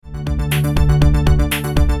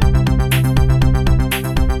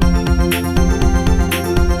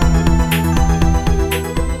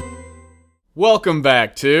Welcome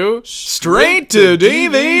back to Straight to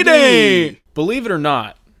DVD. Believe it or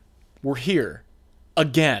not, we're here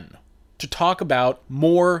again to talk about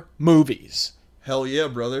more movies. Hell yeah,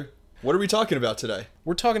 brother. What are we talking about today?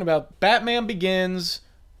 We're talking about Batman Begins,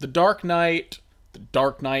 The Dark Knight, The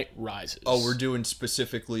Dark Knight Rises. Oh, we're doing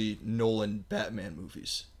specifically Nolan Batman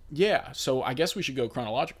movies. Yeah, so I guess we should go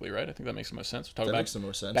chronologically, right? I think that makes the most sense. Talk That about makes the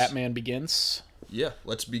most sense. Batman Begins. Yeah,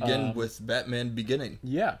 let's begin with Batman Beginning.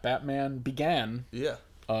 Yeah, Batman began, Yeah.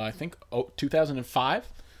 I think, 2005.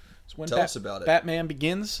 Is when Tell us about it. Batman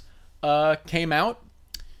Begins came out.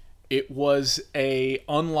 It was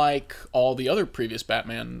unlike all the other previous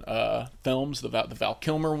Batman films, the Val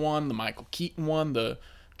Kilmer one, the Michael Keaton one, the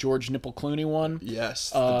George Nipple Clooney one. Yes,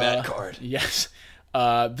 the Bat card. Yes.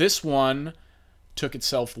 This one took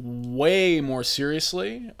itself way more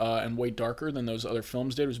seriously and way darker than those other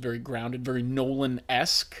films did. It was very grounded, very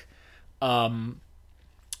Nolan-esque.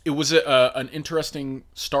 It was an interesting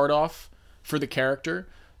start-off for the character.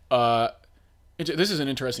 This is an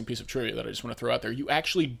interesting piece of trivia that I just want to throw out there. You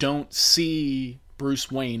actually don't see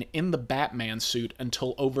Bruce Wayne in the Batman suit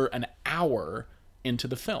until over an hour into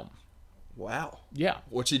the film. Wow. Yeah.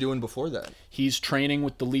 What's he doing before that? He's training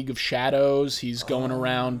with the League of Shadows. He's going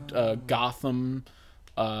around Gotham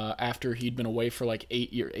after he'd been away for like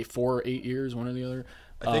 4 or 8 years, one or the other.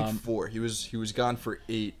 I think 4. He was gone for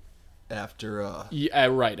 8 after yeah,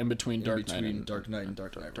 right, in between Dark Knight and Dark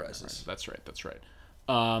Knight Rises. That's right.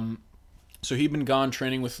 So he'd been gone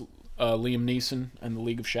training with Liam Neeson and the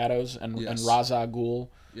League of Shadows and Ra's al Ghul.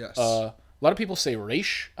 Yes. A lot of people say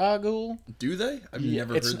Ra's al Ghul. Do they? I've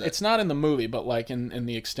never heard that. It's not in the movie, but like in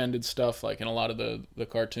the extended stuff, like in a lot of the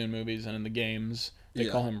cartoon movies and in the games, they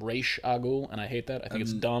call him Ra's al Ghul, and I hate that. I think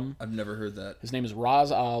it's dumb. I've never heard that. His name is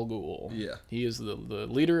Ra's al Ghul. Yeah. He is the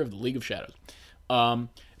leader of the League of Shadows.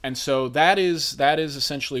 And so that is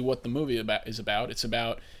essentially what the movie is about. It's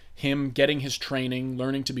about him getting his training,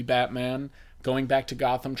 learning to be Batman, going back to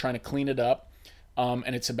Gotham, trying to clean it up.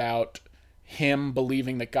 And it's about him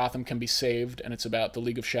believing that Gotham can be saved, and it's about the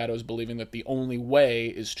League of Shadows believing that the only way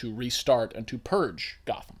is to restart and to purge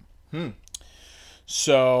Gotham.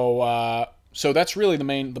 So that's really the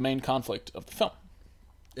main conflict of the film.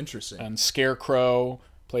 Interesting. And Scarecrow,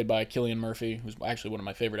 played by Cillian Murphy, who's actually one of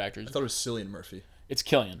my favorite actors. I thought it was Cillian Murphy. It's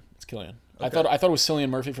Cillian. Okay. I thought it was Cillian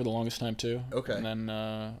Murphy for the longest time too. Okay. And then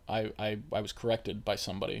I was corrected by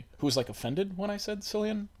somebody who was like offended when I said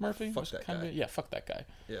Cillian Murphy. Fuck that guy. Yeah, fuck that guy.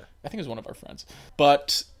 Yeah. I think it was one of our friends.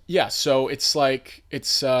 But yeah, so it's like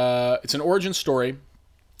it's an origin story.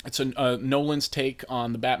 It's a Nolan's take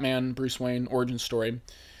on the Batman Bruce Wayne origin story.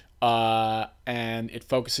 And it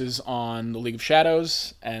focuses on the League of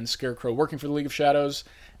Shadows and Scarecrow working for the League of Shadows.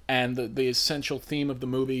 And the essential theme of the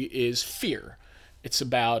movie is fear. It's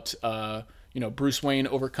about Bruce Wayne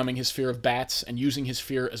overcoming his fear of bats and using his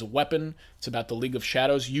fear as a weapon. It's about the League of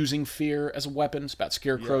Shadows using fear as a weapon. It's about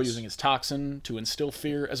Scarecrow using his toxin to instill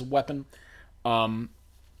fear as a weapon. But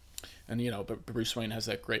Bruce Wayne has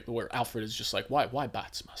that great where Alfred is just like, why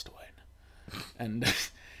bats, Master Wayne? And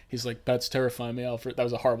he's like, bats terrify me, Alfred. That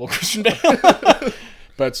was a horrible Christian Bale.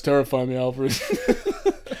 Bats terrify me, Alfred.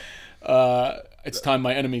 It's time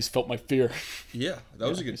my enemies felt my fear. Yeah, that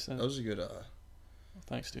was a good.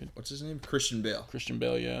 Thanks, dude. What's his name? Christian Bale. Christian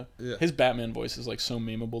Bale, yeah. Yeah. His Batman voice is like so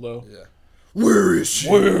memeable, though. Yeah. Where is she?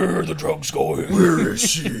 Where are the drugs going? Where is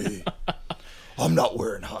she? I'm not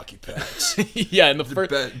wearing hockey pads. Yeah, in the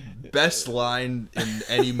first... Best line in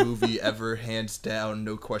any movie ever, hands down,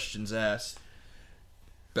 no questions asked.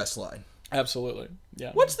 Best line. Absolutely,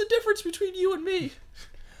 yeah. What's the difference between you and me?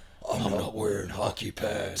 I'm not wearing hockey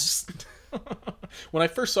pads. When I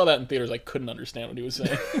first saw that in theaters, I couldn't understand what he was saying.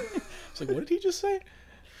 I was like, what did he just say?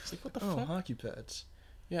 It's like, what the fuck? Hockey pads.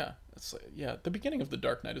 Yeah, it's like, yeah. The beginning of The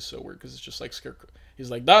Dark Knight is so weird because it's just like Scarecrow. He's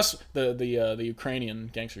like, that's the Ukrainian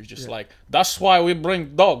gangster is just like, that's why we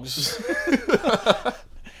bring dogs.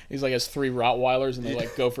 He's like has 3 Rottweilers and they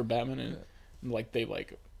like go for Batman and like they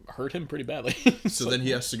like hurt him pretty badly. So then he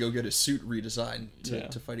has to go get his suit redesigned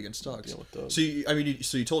to fight against dogs. Deal with dogs.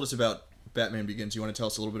 So you told us about Batman Begins. You want to tell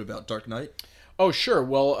us a little bit about Dark Knight? Oh sure.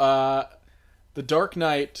 Well, the Dark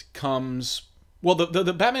Knight comes. Well,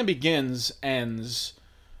 the Batman Begins ends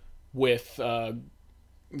with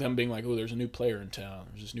them being like, oh, there's a new player in town.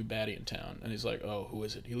 There's this new baddie in town. And he's like, oh, who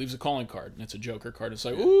is it? He leaves a calling card, and it's a Joker card. It's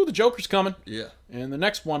like, ooh, the Joker's coming. Yeah. And the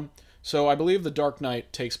next one. So I believe the Dark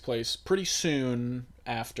Knight takes place pretty soon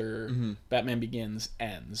after Batman Begins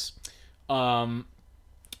ends. And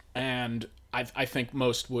I think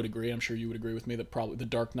most would agree, I'm sure you would agree with me, that probably the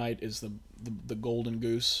Dark Knight is the golden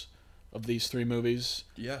goose of these 3 movies.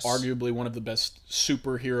 Yes. Arguably one of the best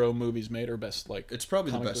superhero movies made, or best, like... It's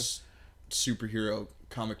probably the best superhero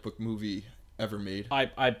comic book movie ever made.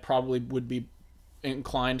 I probably would be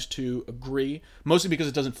inclined to agree, mostly because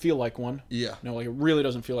it doesn't feel like one. Yeah. No, like it really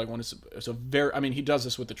doesn't feel like one. It's a very. I mean, he does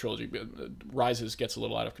this with the trilogy. Rises gets a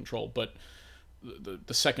little out of control, but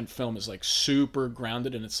the second film is like super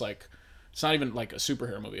grounded, and it's like it's not even like a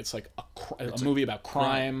superhero movie. It's like a movie about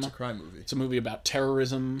crime. It's a crime movie. It's a movie about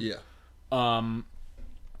terrorism. Yeah.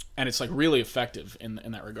 And it's like really effective in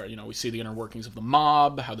that regard. You know, we see the inner workings of the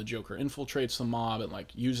mob, how the Joker infiltrates the mob and like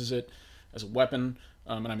uses it as a weapon.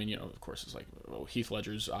 And I mean, you know, of course, it's like Heath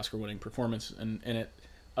Ledger's Oscar-winning performance in it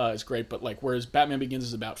is great. But like, whereas Batman Begins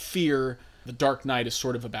is about fear, The Dark Knight is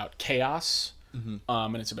sort of about chaos. Mm-hmm.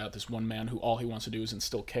 And it's about this one man who all he wants to do is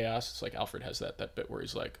instill chaos. It's like Alfred has that bit where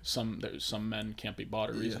he's like, some men can't be bought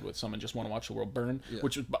or reasoned with. Some men just want to watch the world burn,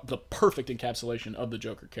 which is the perfect encapsulation of the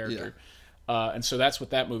Joker character. And so that's what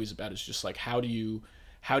that movie's about. Is just like how do you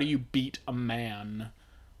beat a man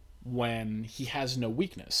when he has no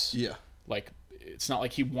weakness? Yeah. Like it's not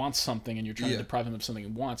like he wants something and you're trying to deprive him of something he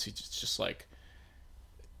wants. It's just like,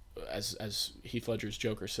 as Heath Ledger's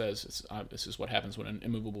Joker says, this is what happens when an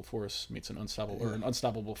immovable force meets an unstoppable, or an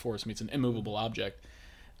unstoppable force meets an immovable object.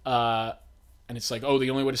 And it's like, oh, the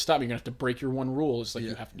only way to stop me, you're gonna have to break your one rule. It's like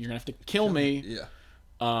you're gonna have to kill me.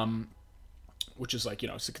 Yeah. Which is like, you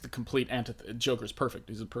know, it's the complete Joker's perfect.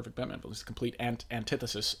 He's a perfect Batman, but it's the complete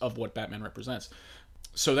antithesis of what Batman represents.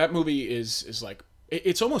 So that movie is like,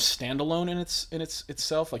 it's almost standalone in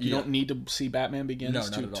itself. Like you don't need to see Batman Begins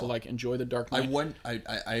to like enjoy The Dark Knight.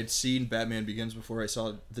 I had seen Batman Begins before I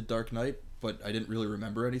saw The Dark Knight, but I didn't really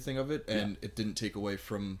remember anything of it, and it didn't take away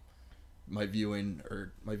from my viewing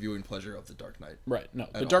pleasure of The Dark Knight. Right. No,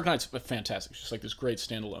 The Dark Knight's fantastic. It's just like this great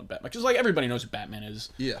standalone Batman. Because like everybody knows who Batman is.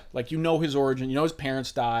 Yeah. Like you know his origin. You know his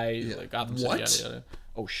parents die. Yeah. Like Gotham City. Yada, yada.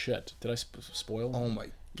 Oh shit! Did I spoil? Oh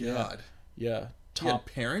my god. Yeah. He had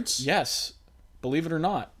parents? Yes. Believe it or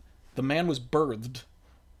not, the man was birthed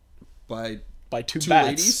by two bats.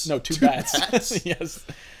 Ladies? No, two bats. Yes.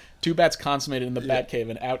 Two bats consummated in the Batcave,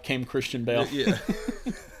 and out came Christian Bale. Yeah.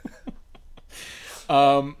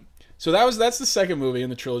 So that's the second movie in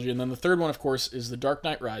the trilogy, and then the third one, of course, is The Dark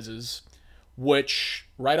Knight Rises, which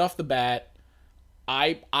right off the bat,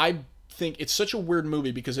 I think it's such a weird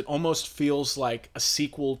movie because it almost feels like a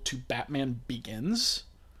sequel to Batman Begins,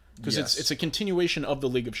 because it's a continuation of the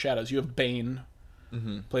League of Shadows. You have Bane,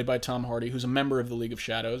 played by Tom Hardy, who's a member of the League of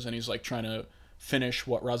Shadows, and he's like trying to finish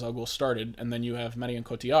what Ra's al Ghul started, and then you have Marion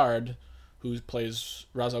Cotillard, who plays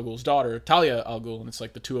Ra's al Ghul's daughter, Talia al Ghul, and it's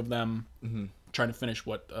like the two of them trying to finish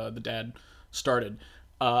what the dad started.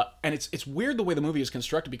 And it's weird the way the movie is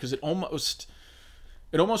constructed because it almost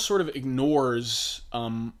sort of ignores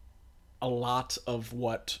a lot of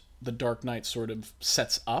what The Dark Knight sort of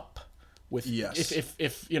sets up. With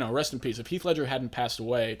if you know, rest in peace, if Heath Ledger hadn't passed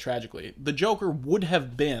away tragically, the Joker would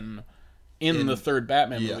have been in the third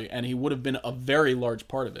Batman movie, and he would have been a very large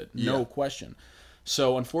part of it, no question.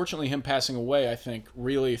 So unfortunately, him passing away, I think,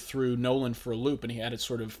 really threw Nolan for a loop, and he had to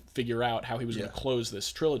sort of figure out how he was going to close this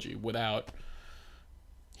trilogy without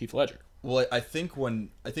Heath Ledger. Well, I think when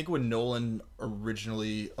Nolan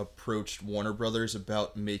originally approached Warner Brothers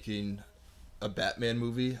about making a Batman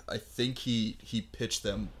movie, I think he pitched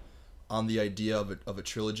them on the idea of a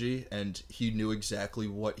trilogy, and he knew exactly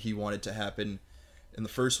what he wanted to happen in the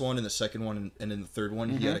first one, in the second one, and in the third one.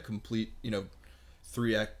 He had a complete,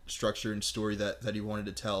 3-act structure and story that he wanted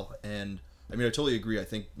to tell. And I mean, I totally agree. I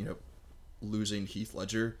think, losing Heath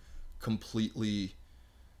Ledger completely,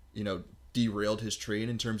 derailed his train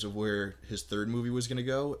in terms of where his third movie was going to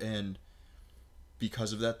go. And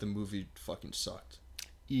because of that, the movie fucking sucked.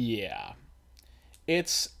 Yeah.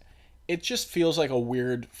 It just feels like a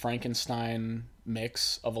weird Frankenstein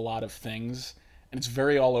mix of a lot of things. And it's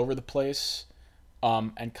very all over the place.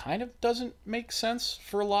 And kind of doesn't make sense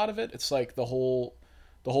for a lot of it. It's like the whole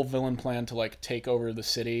villain plan to like take over the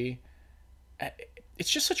city.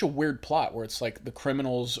 It's just such a weird plot where it's like the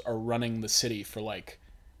criminals are running the city for like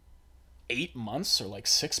 8 months or like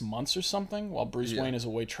 6 months or something, while Bruce Wayne is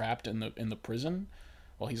away trapped in the prison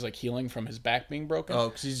while he's like healing from his back being broken. Oh,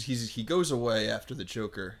 because he goes away after the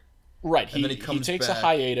Joker. Right, and then he takes back. A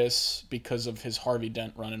hiatus because of his Harvey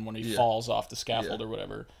Dent run, when he falls off the scaffold or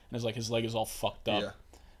whatever, and his leg is all fucked up.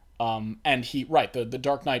 And the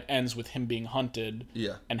Dark Knight ends with him being hunted,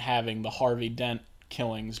 and having the Harvey Dent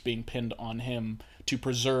killings being pinned on him to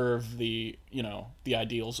preserve the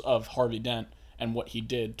ideals of Harvey Dent and what he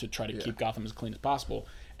did to try to keep Gotham as clean as possible.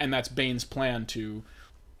 And that's Bane's plan to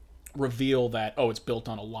reveal that it's built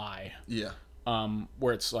on a lie.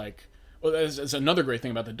 Where it's like. Well, that's another great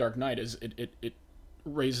thing about The Dark Knight is it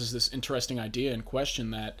raises this interesting idea and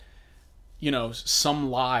question that, you know, some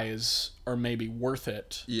lies are maybe worth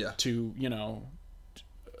it Yeah. to, you know,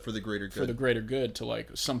 For the greater good. for the greater good, to like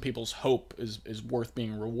some people's hope is worth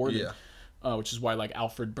being rewarded. Yeah. Which is why like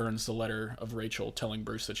Alfred burns the letter of Rachel telling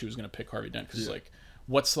Bruce that she was going to pick Harvey Dent, because Yeah. like,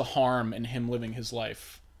 what's the harm in him living his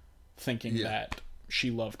life thinking Yeah. that she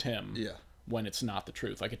loved him Yeah. when it's not the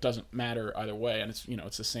truth? Like, it doesn't matter either way. And it's, you know,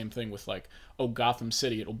 it's the same thing with like, oh, Gotham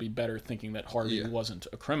City, it'll be better thinking that Harvey Yeah. wasn't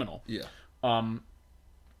a criminal. Yeah.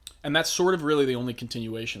 And that's sort of really the only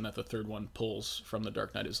continuation that the third one pulls from The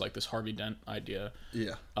Dark Knight, is like this Harvey Dent idea.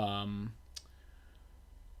 Yeah.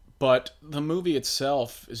 But the movie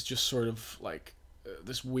itself is just sort of like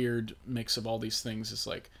this weird mix of all these things. It's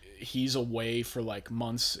like he's away for like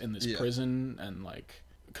months in this Yeah. prison, and like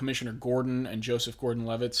Commissioner Gordon and Joseph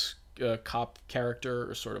Gordon-Levitt's cop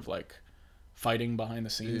character are sort of like fighting behind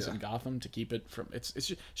the scenes Yeah. in Gotham to keep it from. It's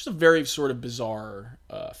just a very sort of bizarre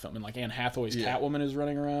film. And like Anne Hathaway's Yeah. Catwoman is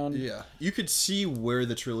running around. Yeah. You could see where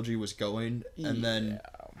the trilogy was going, and then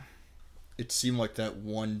it seemed like that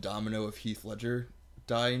one domino of Heath Ledger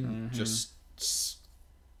dying just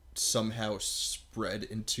somehow spread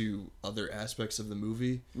into other aspects of the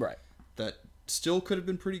movie Right. that still could have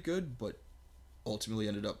been pretty good, but ultimately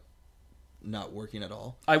ended up not working at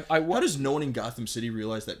all. How does no one in Gotham City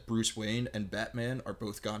realize that Bruce Wayne and Batman are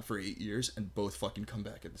both gone for 8 years and both fucking come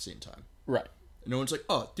back at the same time? Right. And no one's like,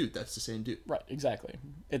 oh, dude, that's the same dude. Right, exactly.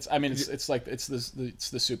 It's like it's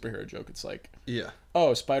the superhero joke. It's like, Yeah.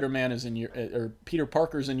 oh, Spider-Man is in or Peter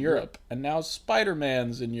Parker's in Europe, and now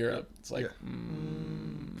Spider-Man's in Europe. It's like,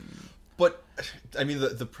 But, I mean,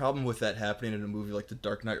 the problem with that happening in a movie like The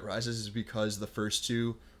Dark Knight Rises is because the first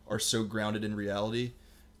two are so grounded in reality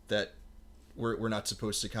that we're not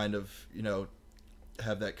supposed to kind of, you know,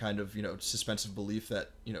 have that kind of, you know, suspense of belief that,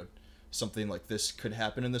 you know, something like this could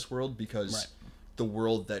happen in this world, because Right. the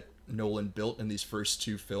world that Nolan built in these first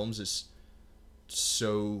two films is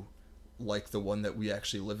so like the one that we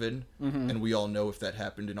actually live in. And we all know if that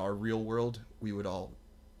happened in our real world, we would all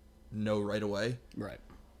know right away. right,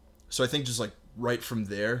 So I think just like right from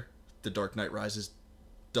there, The Dark Knight Rises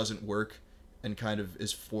doesn't work and kind of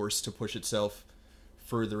is forced to push itself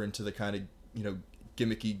further into the kind of, you know,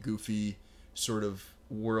 gimmicky, goofy sort of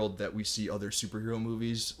world that we see other superhero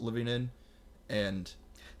movies living in. And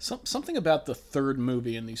something about the third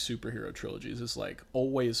movie in these superhero trilogies is like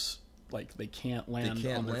always like they can't land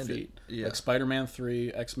on their feet. Yeah. Like Spider-Man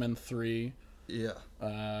 3, X-Men 3,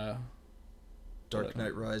 yeah, Dark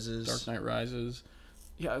Knight Rises. Dark Knight Rises.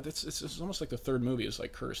 Yeah, it's almost like the third movie is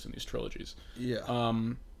like cursed in these trilogies. Yeah.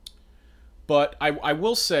 But I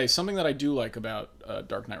will say something that I do like about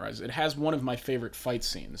Dark Knight Rises. It has one of my favorite fight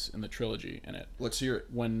scenes in the trilogy in it. Let's hear it.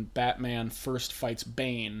 When Batman first fights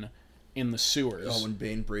Bane in the sewers. Oh, when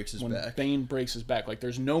Bane breaks his back. Bane breaks his back. Like,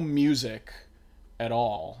 there's no music at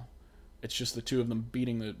all. It's just the two of them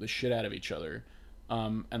beating the shit out of each other.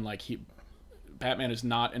 And, like, Batman is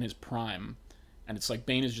not in his prime. And it's like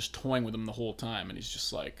Bane is just toying with him the whole time. And he's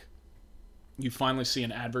just like... You finally see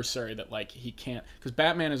an adversary that, like, he can't... Because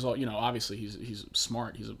Batman is all... You know, obviously, he's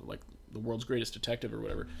smart. He's, like, the world's greatest detective or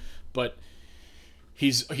whatever. But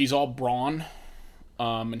he's all brawn.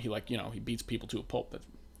 And he, like, you know, he beats people to a pulp.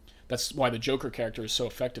 That's why the Joker character is so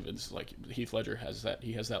effective. It's like Heath Ledger has that.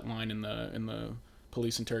 He has that line in the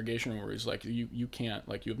police interrogation room where he's like, you can't,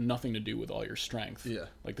 like, you have nothing to do with all your strength. Yeah.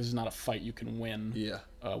 Like, this is not a fight you can win. Yeah.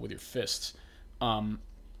 With your fists.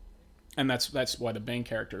 And that's why the Bane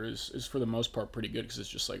character is for the most part pretty good, because it's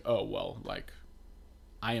just like, oh well, like,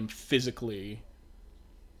 I am physically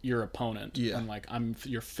your opponent. Yeah. And like I'm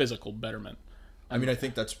your physical betterment. I mean, I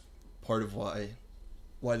think that's part of why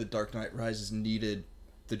The Dark Knight Rises needed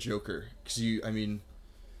the Joker, because I mean,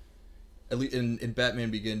 at least in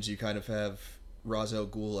Batman Begins, you kind of have Ra's al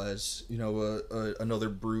Ghul as, you know, another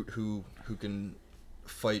brute who can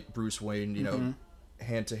fight Bruce Wayne, you know,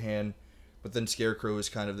 hand to hand, but then Scarecrow is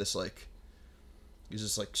kind of this, like, he's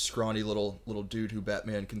this, like, scrawny little dude who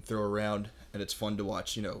Batman can throw around, and it's fun to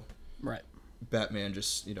watch, you know, Right. Batman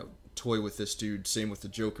just, you know, toy with this dude. Same with the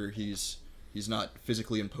Joker. He's not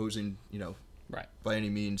physically imposing, you know, Right. by any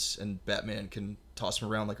means, and Batman can toss him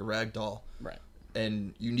around like a rag doll. Right.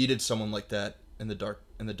 And you needed someone like that in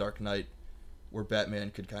the Dark Knight, where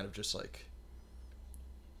Batman could kind of just, like,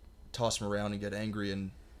 toss him around and get angry,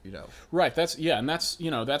 and, you know. Right. That's you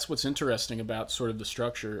know, that's what's interesting about sort of the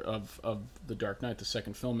structure of the Dark Knight, the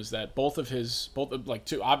second film, is that both of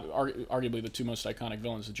arguably the two most iconic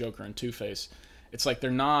villains, the Joker and Two-Face, it's like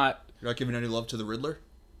they're not. You're not giving any love to the Riddler?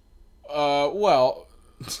 Well,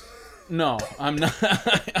 no, I'm not.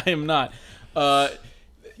 I am not.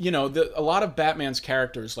 You know, a lot of Batman's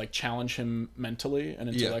characters, like, challenge him mentally and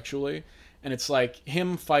intellectually, And it's like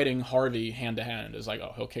him fighting Harvey hand to hand is like,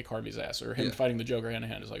 oh, he'll kick Harvey's ass, or him Yeah. fighting the Joker hand to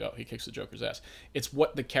hand is like, oh, he kicks the Joker's ass. It's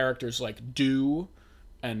what the characters like do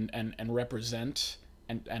and represent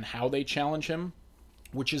and how they challenge him,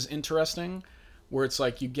 which is interesting. Where it's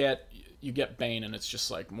like you get Bane, and it's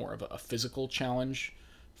just like more of a physical challenge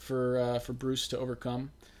for Bruce to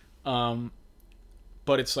overcome.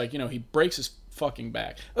 But it's like, he breaks his fucking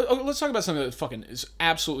back. Let's talk about something that fucking is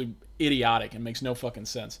absolutely idiotic and makes no fucking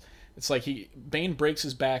sense. It's like Bane breaks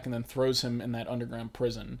his back and then throws him in that underground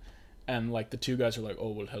prison, and like the two guys are like,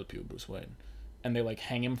 "Oh, we'll help you, Bruce Wayne," and they like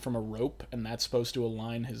hang him from a rope, and that's supposed to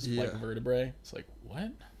align his like vertebrae. It's like,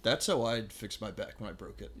 what? That's how I'd fix my back when I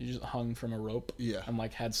broke it. You just hung from a rope, Yeah. and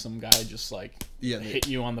like had some guy just like Yeah, hit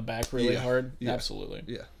you on the back really hard. Yeah. Absolutely,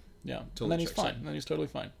 Yeah. yeah. Totally And then he's checks fine. out. And then he's totally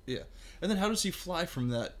fine. Yeah. And then how does he fly from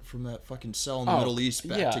that fucking cell in the Middle East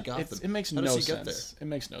back to Gotham? It makes how no does he sense. get there? It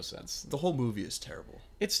makes no sense. The whole movie is terrible.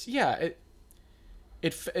 It's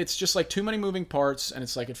it's just like too many moving parts, and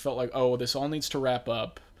it's like it felt like, oh, this all needs to wrap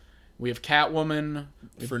up. We have Catwoman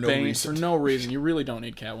For no Bane, reason. For no reason. You really don't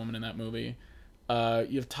need Catwoman in that movie.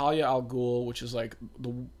 You have Talia al Ghul, which is like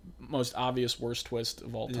the most obvious worst twist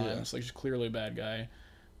of all time. Yeah. It's like she's clearly a bad guy.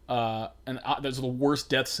 And there's the worst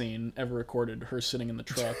death scene ever recorded. Her sitting in the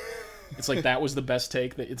truck. It's like that was the best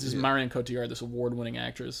take. That it's just Marion Cotillard, this award-winning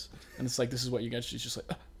actress, and it's like this is what you get. She's just like,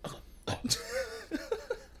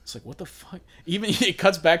 it's like what the fuck. Even it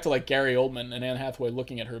cuts back to like Gary Oldman and Anne Hathaway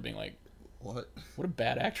looking at her, being like, What? "What a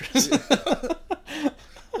bad actress." That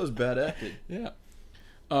was bad acting. Yeah.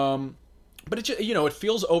 But it it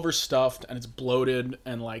feels overstuffed and it's bloated,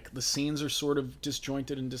 and like the scenes are sort of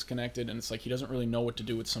disjointed and disconnected, and it's like he doesn't really know what to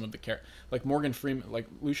do with some of the like Morgan Freeman, like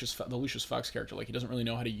the Lucius Fox character, like he doesn't really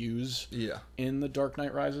know how to use in The Dark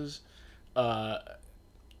Knight Rises. And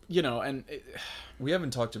We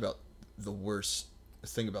haven't talked about the worst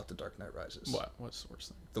thing about The Dark Knight Rises. what's the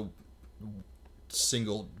worst thing? The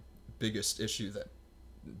single biggest issue that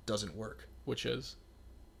doesn't work. Which is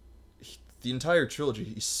The entire trilogy,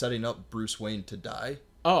 he's setting up Bruce Wayne to die,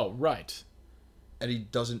 oh right, and he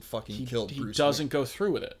doesn't fucking kill Bruce Wayne. He doesn't go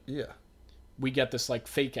through with it. Yeah. We get this like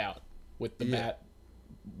fake out with the Yeah. bat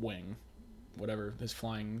wing, whatever his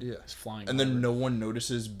flying. And then no one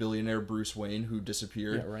notices billionaire Bruce Wayne, who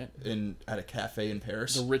disappeared Yeah, right. at a cafe in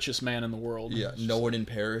Paris. The richest man in the world. Yeah, no one in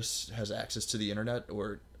Paris has access to the internet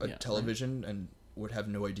or a Yeah, television and would have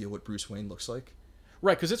no idea what Bruce Wayne looks like.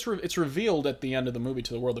 Right, because it's revealed at the end of the movie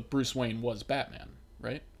to the world that Bruce Wayne was Batman,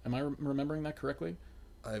 right? Am I remembering that correctly?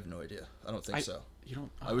 I have no idea. I don't think so. You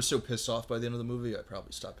don't. I was so pissed off by the end of the movie, I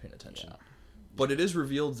probably stopped paying attention. Yeah. But it is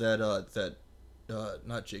revealed that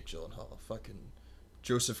not Jake Gyllenhaal, fucking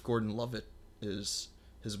Joseph Gordon-Levitt is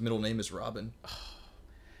his middle name is Robin.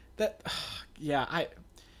 That, yeah,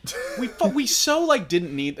 we so like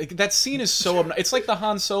didn't need like, that scene is so it's like the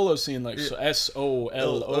Han Solo scene, like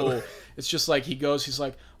SOLO. It's just like he's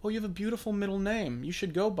like, oh, you have a beautiful middle name, you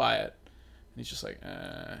should go by it, and he's just like,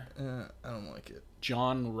 I don't like it.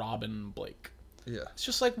 John Robin Blake. Yeah. It's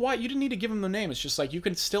just like, why? You didn't need to give him the name. It's just like you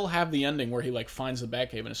can still have the ending where he like finds the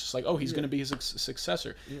Batcave, and it's just like, oh, he's going to be his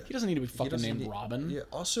successor. Yeah. He doesn't need to be fucking named Robin. Yeah.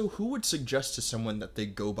 Also, who would suggest to someone that they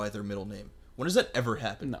go by their middle name? When does that ever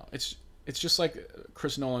happen? No, it's just like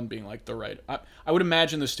Chris Nolan being like the right. I would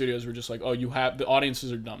imagine the studios were just like, oh, the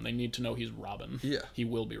audiences are dumb. They need to know he's Robin. Yeah. He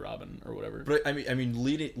will be Robin or whatever. But I mean,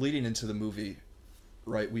 leading into the movie,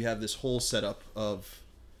 right? We have this whole setup of,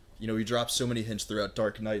 he drops so many hints throughout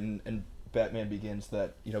Dark Knight and Batman Begins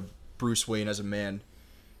that Bruce Wayne as a man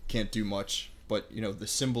can't do much, but the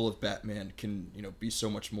symbol of Batman can be so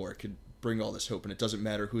much more. It could bring all this hope, and it doesn't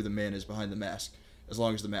matter who the man is behind the mask as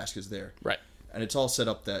long as the mask is there. Right. And it's all set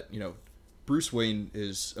up that Bruce Wayne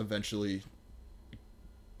is eventually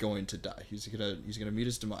going to die. He's gonna meet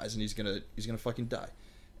his demise, and he's gonna fucking die.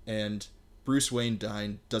 And Bruce Wayne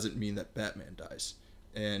dying doesn't mean that Batman dies.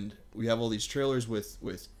 And we have all these trailers with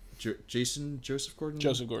Joseph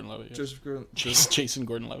Gordon-Levitt. Jason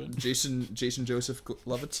Gordon-Levitt. Jason Joseph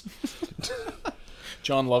Lovitz.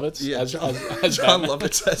 John Lovitz. Yeah, as John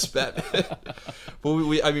Lovitz as Batman. Well,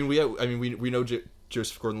 we know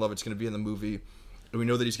Joseph Gordon-Levitt's going to be in the movie, and we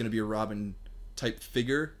know that he's going to be a Robin type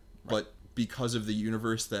figure. Right. But because of the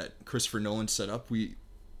universe that Christopher Nolan set up,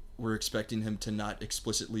 we're expecting him to not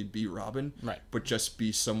explicitly be Robin, right? But just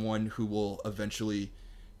be someone who will eventually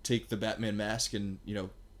take the Batman mask and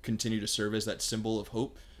continue to serve as that symbol of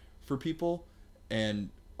hope for people, and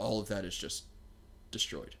all of that is just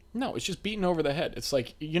destroyed. No, it's just beaten over the head. It's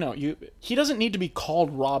like, he doesn't need to be called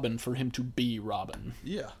Robin for him to be Robin.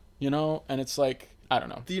 Yeah. And it's like, I don't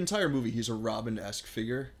know. The entire movie, he's a Robin-esque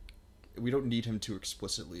figure. We don't need him to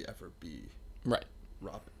explicitly ever be right.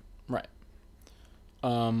 Robin. Right.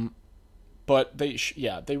 But they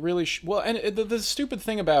really well. And the stupid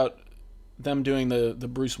thing about them doing the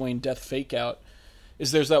Bruce Wayne death fake out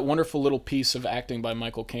is there's that wonderful little piece of acting by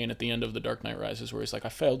Michael Caine at the end of The Dark Knight Rises where he's like, "I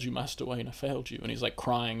failed you, Master Wayne, I failed you," and he's like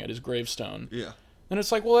crying at his gravestone. Yeah. And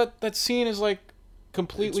it's like, well, that scene is like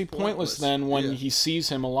completely pointless then when he sees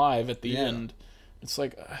him alive at the end. It's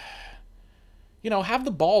like, have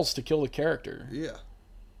the balls to kill the character. Yeah.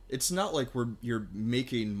 It's not like you're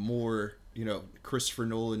making more, Christopher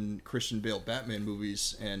Nolan, Christian Bale Batman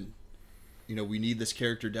movies and, we need this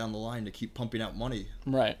character down the line to keep pumping out money.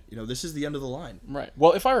 Right. This is the end of the line. Right.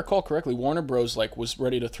 Well, if I recall correctly, Warner Bros. Was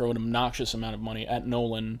ready to throw an obnoxious amount of money at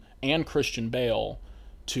Nolan and Christian Bale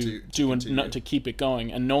to keep it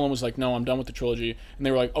going, and Nolan was like, "No, I'm done with the trilogy." And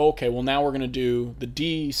they were like, "Oh, okay, well now we're gonna do the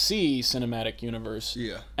DC cinematic universe."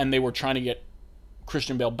 Yeah. And they were trying to get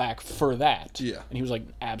Christian Bale back for that. Yeah. And he was like,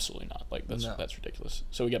 "Absolutely not. Like that's ridiculous."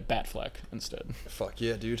 So we get Batfleck instead. Fuck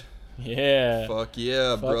yeah, dude. Yeah. Fuck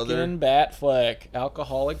yeah, brother. Fucking Batfleck,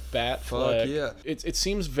 alcoholic Batfleck. Fuck yeah. It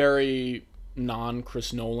seems very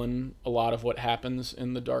non-Chris Nolan, a lot of what happens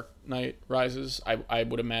in The Dark Knight Rises. I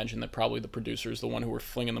would imagine that probably the producers, the one who were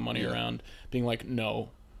flinging the money around, being like, "No,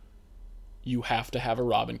 you have to have a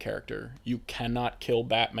Robin character. You cannot kill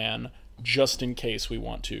Batman just in case we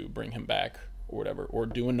want to bring him back or whatever, or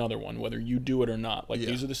do another one, whether you do it or not. Like,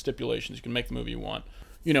 these are the stipulations. You can make the movie you want."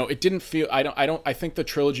 It didn't feel. I think the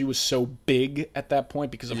trilogy was so big at that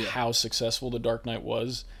point because of how successful The Dark Knight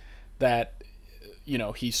was, that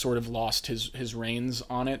he sort of lost his reins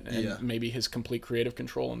on it and maybe his complete creative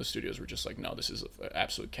control. And the studios were just like, "No, this is an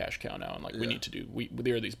absolute cash cow now, and like we need to do.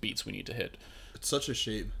 There are these beats we need to hit." It's such a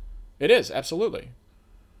shame. It is absolutely.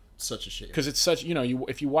 Such a shame. Because it's such.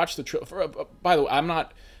 If you watch the by the way,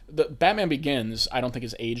 the Batman Begins. I don't think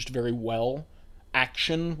has aged very well.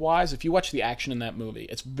 Action wise, if you watch the action in that movie,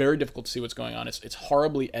 it's very difficult to see what's going on. It's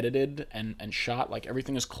horribly edited and shot. Like,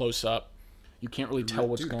 everything is close up. You can't really tell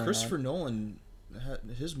what's going on. Christopher Nolan,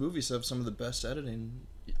 his movies have some of the best editing.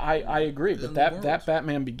 I agree, but that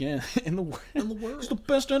Batman Begins in the world. He's the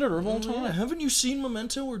best editor of all time. Haven't you seen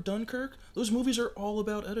Memento or Dunkirk? Those movies are all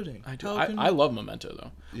about editing. I do. I love Memento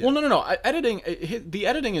though. Yeah. Well, no. Editing, the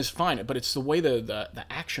editing is fine, but it's the way the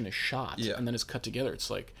action is shot and then it's cut together. It's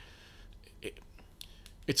like.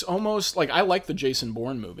 It's almost like, I like the Jason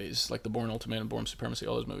Bourne movies, like the Bourne Ultimatum, Bourne Supremacy,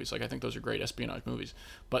 all those movies. Like, I think those are great espionage movies.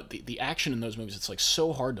 But the action in those movies, it's like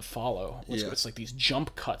so hard to follow. It's like these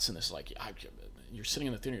jump cuts and this like, you're sitting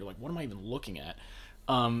in the theater, you're like, what am I even looking at?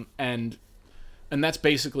 And that's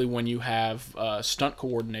basically when you have stunt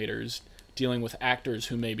coordinators dealing with actors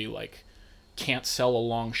who maybe like can't sell a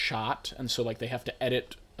long shot, and so like they have to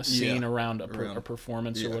edit a scene around a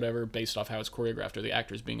performance or whatever based off how it's choreographed, or the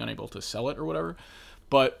actors being unable to sell it or whatever.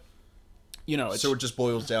 But, so it just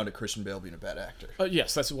boils down to Christian Bale being a bad actor.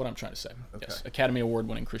 Yes, that's what I'm trying to say. Okay. Yes, Academy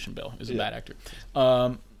Award-winning Christian Bale is a bad actor.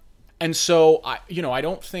 And so, I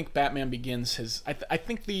don't think Batman Begins has... I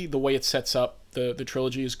think the way it sets up the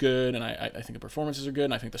trilogy is good, and I think the performances are good,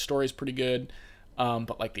 and I think the story is pretty good.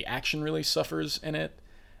 But, like, the action really suffers in it.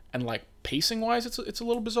 And, like, pacing-wise, it's a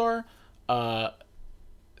little bizarre.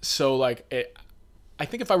 So, like, I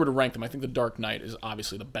think if I were to rank them, I think The Dark Knight is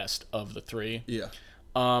obviously the best of the three. Yeah.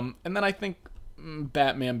 And then I think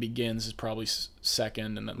Batman Begins is probably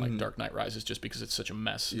second, and then like Dark Knight Rises, just because it's such a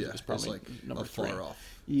mess. Yeah, it's probably it's like number three. Far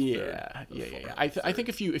off. Yeah. I think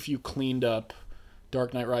if you cleaned up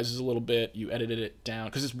Dark Knight Rises a little bit, you edited it down,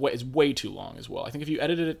 because it's way too long as well. I think if you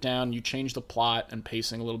edited it down, you change the plot and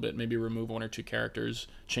pacing a little bit, maybe remove one or two characters,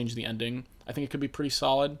 change the ending, I think it could be pretty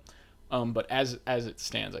solid. But as it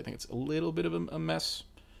stands, I think it's a little bit of a mess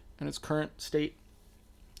in its current state.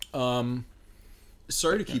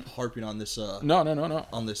 Sorry to keep harping on this. No.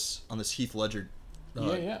 On this Heath Ledger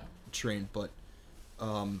train, but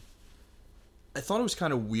I thought it was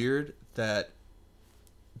kind of weird that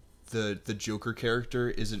the Joker character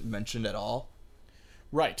isn't mentioned at all.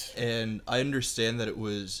 Right. And I understand that it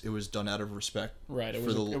was done out of respect. Right. It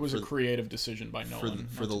was a creative decision by Nolan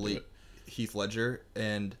for the late Heath Ledger,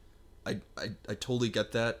 and I totally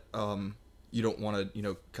get that. You don't want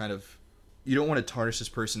to you don't want to tarnish this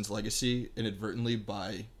person's legacy inadvertently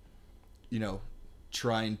by,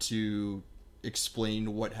 trying to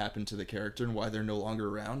explain what happened to the character and why they're no longer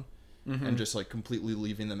around, and just like completely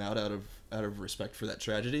leaving them out of respect for that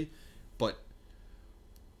tragedy. But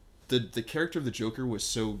the character of the Joker was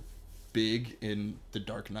so big in The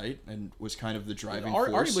Dark Knight and was kind of the driving force.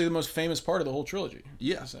 Arguably the most famous part of the whole trilogy.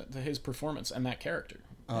 Yeah. His performance and that character.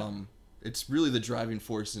 It's really the driving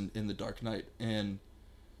force in The Dark Knight, and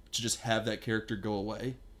to just have that character go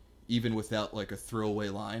away, even without like a throwaway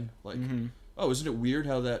line, like oh, isn't it weird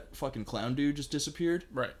how that fucking clown dude just disappeared?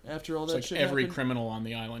 Right. After all It's that like shit every happened? criminal on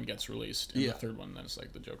the island gets released. In Yeah. the third one, then it's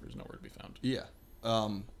like the Joker's nowhere to be found. Yeah.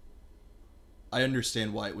 I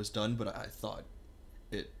understand why it was done, but I thought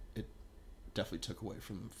it definitely took away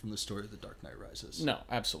from the story of The Dark Knight Rises. No,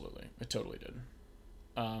 absolutely. It totally did.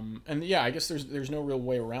 And yeah, I guess there's no real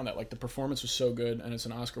way around that. Like, the performance was so good, and it's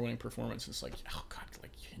an Oscar-winning performance. It's like, oh god,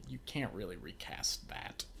 like you can't really recast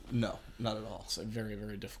that. No, not at all. It's like very,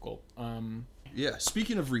 very difficult. Yeah.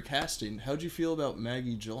 Speaking of recasting, how'd you feel about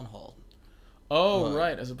Maggie Gyllenhaal? Oh,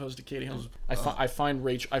 right, as opposed to Katie Holmes. I find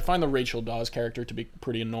the Rachel Dawes character to be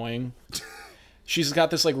pretty annoying. She's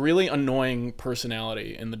got this like really annoying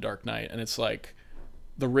personality in The Dark Knight, and it's like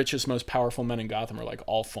the richest, most powerful men in Gotham are like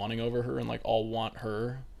all fawning over her and like all want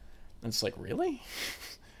her. And it's like, really?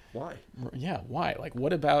 Why? Yeah, why? Like,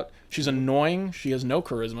 what about? She's annoying. She has no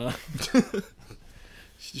charisma.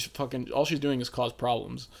 She's fucking. All she's doing is cause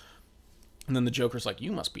problems. And then the Joker's like,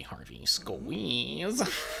 "You must be Harvey Squeeze,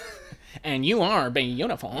 and you are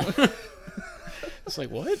beautiful." It's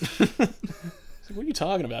like, what? It's like, what are you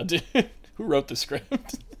talking about, dude? Who wrote the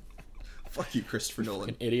script? Fuck you, Christopher Nolan.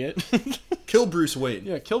 An idiot. Kill Bruce Wayne.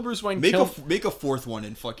 Yeah, kill Bruce Wayne. Make a fourth one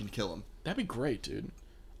and fucking kill him. That'd be great, dude.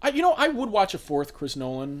 I would watch a fourth Chris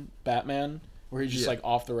Nolan Batman where he's just like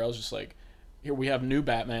off the rails, just like, here we have new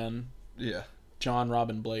Batman. Yeah. John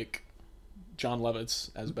Robin Blake. John Lovitz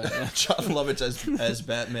as Batman. John Lovitz as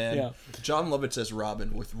Batman. Yeah. John Lovitz as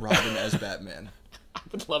Robin with Robin as Batman. I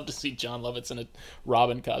would love to see John Lovitz in a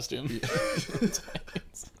Robin costume. Yeah.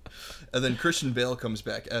 And then Christian Bale comes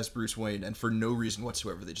back as Bruce Wayne, and for no reason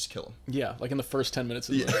whatsoever, they just kill him. Yeah, like in the first 10 minutes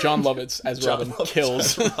of the movie, John Lovitz as Robin Lovitz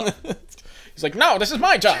kills. as Robin. He's like, no, this is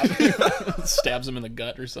my job. Stabs him in the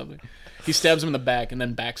gut or something. He stabs him in the back, and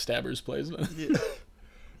then Backstabbers plays him. Yeah.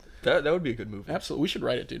 That would be a good movie. Absolutely. We should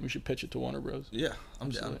write it, dude. We should pitch it to Warner Bros. Yeah, I'm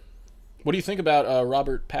down. What do you think about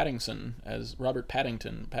Robert Pattinson as Robert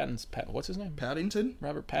Paddington? What's his name? Paddington?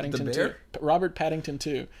 Robert Paddington. The bear? 2. Robert Paddington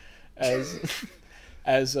 2 as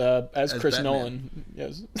as Chris Batman. Nolan.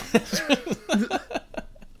 Yes.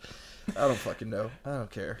 I don't fucking know. I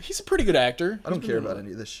don't care. He's a pretty good actor. I don't care about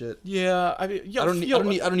any of this shit. Yeah, I mean, I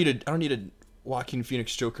don't need a Joaquin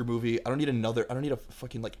Phoenix Joker movie. I don't need a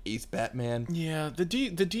fucking like 8th Batman. Yeah, the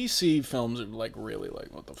DC films are like really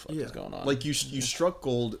like, what the fuck is going on? Like you struck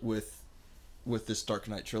gold with this Dark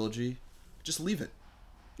Knight trilogy. Just leave it.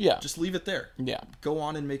 Yeah. Just leave it there. Yeah. Go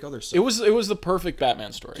on and make other stuff. It was the perfect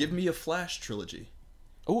Batman story. Give me a Flash trilogy.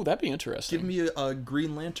 Oh, that'd be interesting. Give me a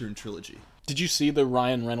Green Lantern trilogy. Did you see the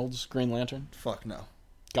Ryan Reynolds Green Lantern? Fuck no.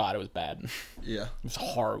 God, it was bad. Yeah. It was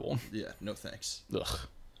horrible. Yeah, no thanks. Ugh.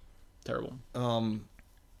 Terrible.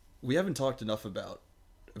 We haven't talked enough about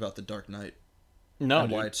The Dark Knight. No,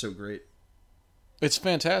 and why dude. it's so great. It's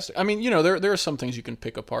fantastic. I mean, there are some things you can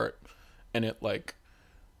pick apart, and it like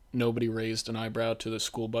nobody raised an eyebrow to the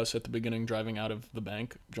school bus at the beginning driving out of the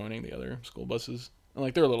bank, joining the other school buses. And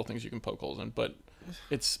like there are little things you can poke holes in, but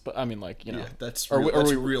I mean, like, Yeah, that's are real, we,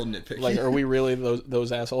 that's real nitpicking. Like, are we really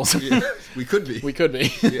those assholes? Yeah, we could be. We could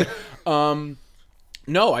be. Yeah.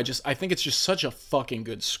 No, I think it's just such a fucking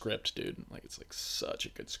good script, dude. Like, it's like such a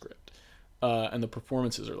good script, and the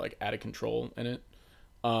performances are like out of control in it.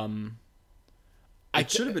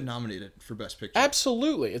 It should have been nominated for Best Picture.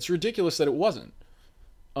 Absolutely, it's ridiculous that it wasn't.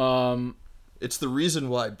 It's the reason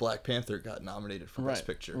why Black Panther got nominated for Best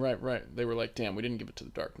Picture. Right. They were like, damn, we didn't give it to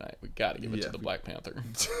the Dark Knight. We got to give it to the Black Panther.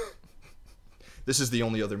 This is the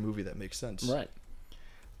only other movie that makes sense. Right.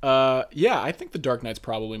 Yeah, I think the Dark Knight's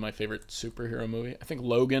probably my favorite superhero movie. I think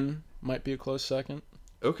Logan might be a close second.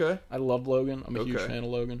 Okay. I love Logan. I'm a huge fan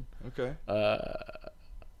of Logan. Okay.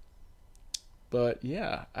 But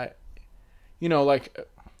yeah, a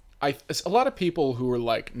lot of people who are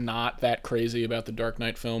like not that crazy about the Dark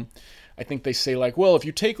Knight film, I think they say like, well, if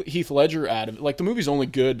you take Heath Ledger out of it, like the movie's only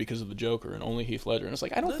good because of the Joker and only Heath Ledger, and it's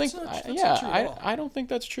like I don't think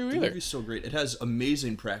that's true either. The movie's so great. It has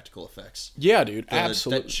amazing practical effects. Yeah, dude,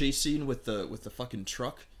 absolutely. That chase scene with the fucking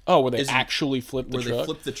truck. Oh, where they actually flip the truck. Where they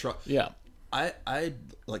flip the truck. Yeah. I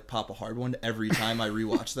like pop a hard one every time I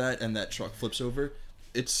rewatch that and that truck flips over.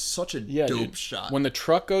 It's such a dope shot. When the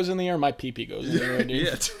truck goes in the air, my pee-pee goes in the air,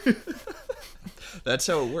 dude. Yeah. That's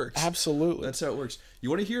how it works. Absolutely. That's how it works. You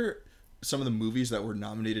want to hear some of the movies that were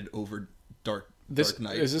nominated over Dark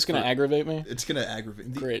Knight? Is this going to aggravate me? It's going to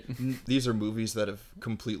aggravate. Great. These are movies that have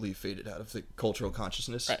completely faded out of the cultural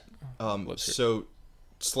consciousness. Right. So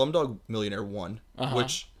Slumdog Millionaire won,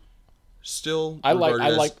 which still I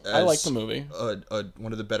like as the movie.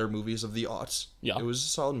 One of the better movies of the aughts. Yeah. It was a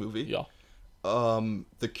solid movie. Yeah.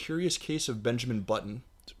 The Curious Case of Benjamin Button.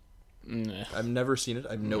 Nah. I've never seen it.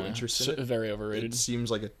 I have no interest in it. Very overrated. It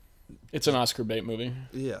seems like a It's an Oscar bait movie.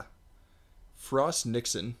 Yeah. Frost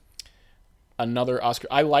Nixon. Another Oscar.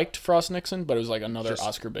 I liked Frost Nixon, but it was like another Just-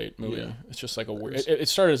 Oscar bait movie. yeah. It's just like a weird. It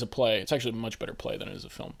started as a play. It's actually a much better play than it is a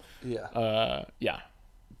film. Yeah. Yeah.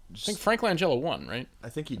 I think Frank Langella won, right? I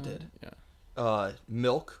think he did. Yeah.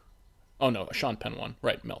 Milk. Oh no, Sean Penn won.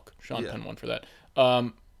 Right, Milk. Sean Yeah. Penn won for that.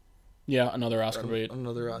 Yeah, another Oscar bait.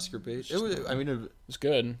 Another Oscar bait. It was, I mean, it It's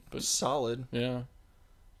good, but was solid. yeah.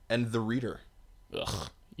 And The Reader. Ugh.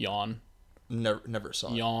 Yawn. Never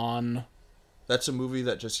saw it. Yawn. That's a movie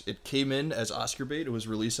that just, it came in as Oscar bait. It was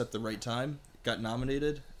released at the right time, got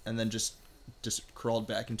nominated, and then just crawled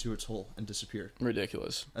back into its hole and disappeared.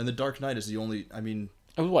 Ridiculous. And The Dark Knight is the only, I mean,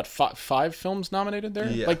 It was what, five films nominated there?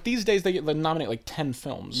 Yeah. Like these days they nominate like 10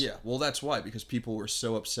 films. yeah, well, that's why, because people were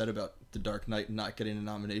so upset about The Dark Knight not getting a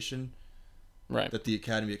nomination Right. that the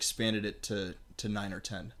Academy expanded it to 9 or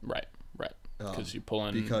 10. Right. Because you pull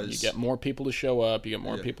in, because- you get more people to show up, you get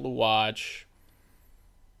more Yeah. people to watch.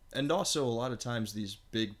 And also, a lot of times, these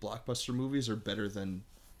big blockbuster movies are better than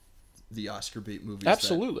the Oscar bait movies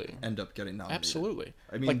Absolutely. that end up getting nominated. Absolutely.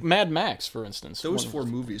 I mean, like Mad Max, for instance. those One of- 4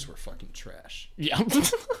 movies were fucking trash. Yeah.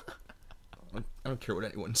 I don't care what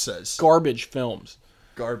anyone says. Garbage films.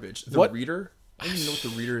 Garbage. The What- Reader? I don't even know what The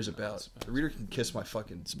Reader is about. The Reader can kiss my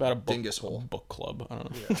fucking It's about a dingus hole. book club. I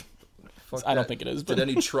don't know. Fuck I don't that. think it is. Did But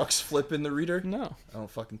any trucks flip in The Reader? no. I don't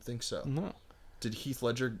fucking think so. No. Did Heath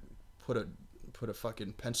Ledger put a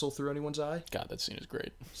fucking pencil through anyone's eye? God, that scene is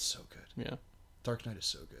great. So good. Yeah. Dark Knight is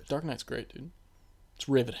so good. Dark Knight's great, dude. It's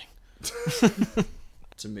riveting.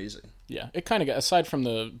 It's amazing. Yeah. It kind of got, aside from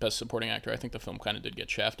the best supporting actor, I think the film kind of did get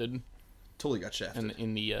shafted Totally got shafted.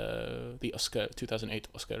 in the Oscar 2008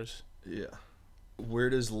 Oscars. Yeah. Where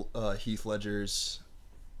does Heath Ledger's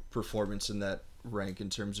performance in that rank in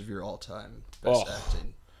terms of your all-time best Oh.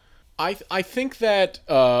 acting? I think that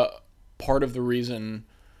part of the reason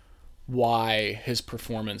why his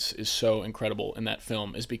performance is so incredible in that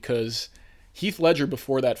film is because Heath Ledger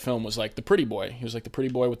before that film was like the pretty boy. He was like the pretty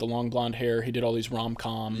boy with the long blonde hair. He did all these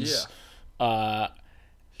rom-coms. Yeah.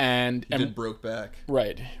 And He did Brokeback,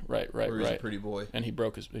 right. where he's a pretty boy. And he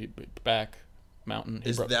broke his back mountain.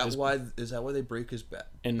 Is that why they break his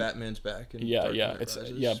Batman's back? In Yeah, Dark yeah, Knight it's-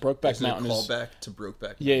 Rises? yeah, Brokeback Is it a Mountain is- callback to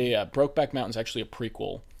Brokeback. Yeah. Brokeback Mountain's actually a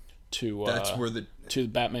prequel to That's where the to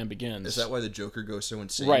Batman Begins. is that why the Joker goes so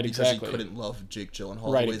insane? Right, because exactly. he couldn't love Jake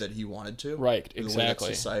Gyllenhaal Right, the way that he wanted to. Right, The way that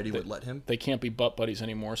exactly. society would let him. They can't be butt buddies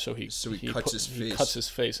anymore, so he cuts his He face cuts his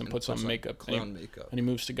face and puts on puts on makeup. clown makeup. And he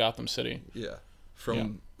moves to Gotham City Yeah,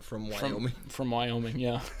 from Wyoming. From Wyoming,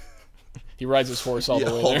 yeah. He rides his horse all Yeah,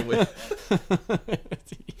 the way all there. the way.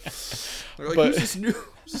 They're like, But- who's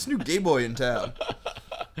this new gay boy in town?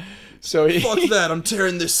 So he, Fuck that! I'm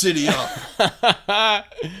tearing this city up.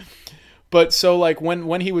 but so like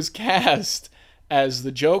when he was cast as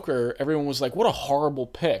the Joker, everyone was like, "What a horrible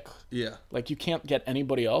pick! Yeah, Like you can't get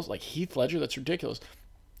anybody else like Heath Ledger. That's ridiculous."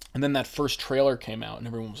 And then that first trailer came out, and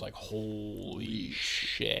everyone was like, "Holy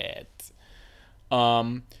shit!"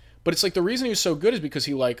 But it's like the reason he was so good is because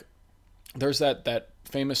he like, there's that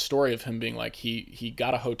famous story of him being like he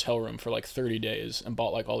got a hotel room for like 30 days and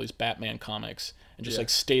bought like all these Batman comics and just Yeah. like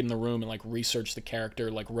stayed in the room and like researched the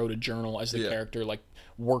character, like wrote a journal as the Yeah. character, like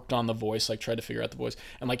worked on the voice, like tried to figure out the voice,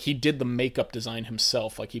 and like he did the makeup design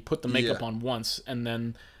himself. Like he put the makeup Yeah. on once, and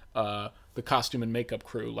then the costume and makeup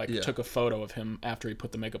crew like Yeah. took a photo of him after he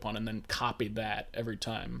put the makeup on and then copied that every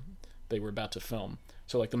time they were about to film.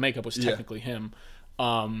 So like the makeup was Yeah. technically him.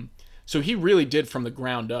 So he really did from the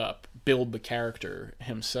ground up build the character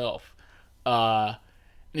himself.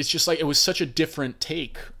 It's just like it was such a different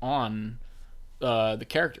take on the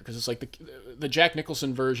character because it's like the Jack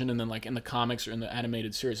Nicholson version, and then like in the comics or in the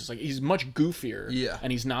animated series, it's like he's much goofier. Yeah.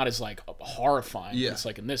 And he's not as like horrifying. Yeah. It's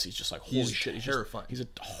like in this, he's just like holy He's shit, terrifying. He's a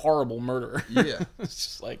horrible murderer. Yeah. It's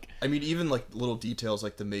just like I mean, even like little details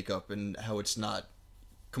like the makeup and how it's not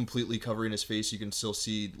completely covering his face. You can still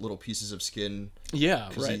see little pieces of skin. yeah,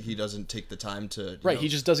 Because right. he doesn't take the time to. Right, he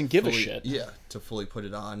just doesn't give a fully- shit. Yeah, to fully put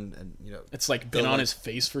it on, and It's like been the, on like, his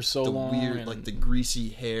face for so the long. weird, and- like the greasy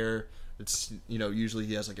hair. It's usually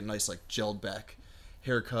he has like a nice like gelled back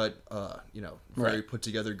haircut. Very Right. put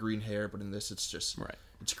together green hair, but in this it's just Right.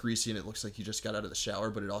 It's greasy and it looks like he just got out of the shower,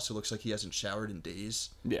 but it also looks like he hasn't showered in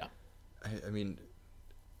days. yeah. I mean,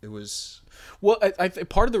 it was Well, I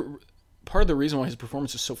part of the reason why his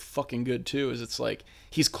performance is so fucking good too is it's like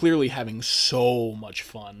he's clearly having so much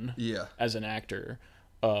fun yeah. as an actor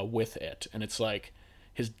with it, and it's like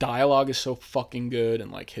his dialogue is so fucking good,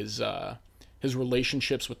 and like his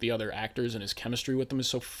relationships with the other actors and his chemistry with them is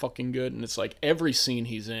so fucking good, and it's like every scene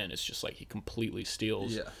he's in, it's just like he completely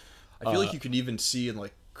steals. Yeah, I feel like you can even see in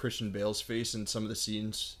like Christian Bale's face in some of the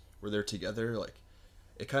scenes where they're together, like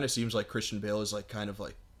it kind of seems like Christian Bale is like kind of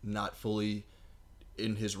like not fully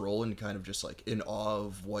in his role and kind of just like in awe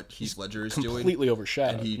of what Heath Ledger is doing. Completely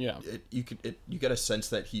overshadowed. And yeah. You get a sense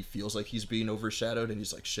that he feels like he's being overshadowed, and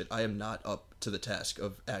he's like, shit, I am not up to the task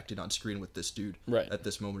of acting on screen with this dude at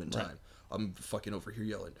this moment in time. Right. I'm fucking over here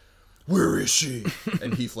yelling, where is she?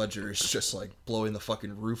 And Heath Ledger is just like blowing the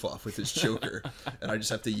fucking roof off with his Joker, and I just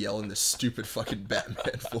have to yell in this stupid fucking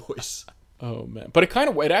Batman voice. Oh man, but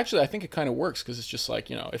I think it kind of works because it's just like,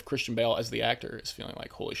 you know, if Christian Bale as the actor is feeling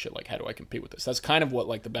like, holy shit, like how do I compete with this? That's kind of what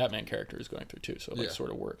like the Batman character is going through too. So it like sort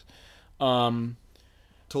of works.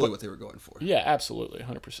 Totally what they were going for. Yeah, absolutely,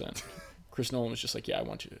 100%. Chris Nolan was just like, yeah, I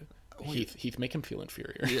want you to Heath, make him feel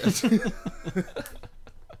inferior. Yeah.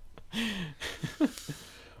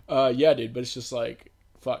 Yeah, dude, but it's just like,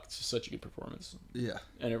 fuck, it's just such a good performance. Yeah.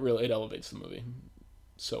 And it elevates the movie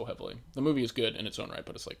so heavily. The movie is good in its own right,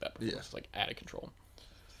 but it's like that performance is like out of control.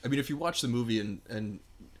 I mean, if you watch the movie and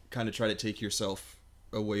kind of try to take yourself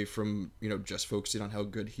away from, you know, just focusing on how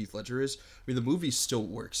good Heath Ledger is, I mean, the movie still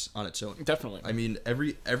works on its own. Definitely. I mean,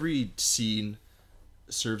 every scene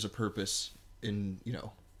serves a purpose in, you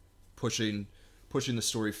know, pushing the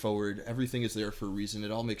story forward. Everything is there for a reason.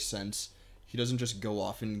 It all makes sense. He doesn't just go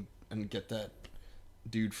off and get that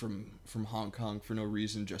dude from Hong Kong for no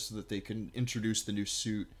reason just so that they can introduce the new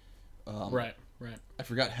suit. Right. I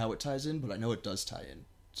forgot how it ties in, but I know it does tie in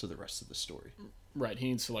to the rest of the story. Right, he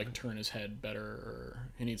needs to like turn his head better, or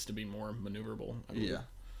he needs to be more maneuverable. Yeah.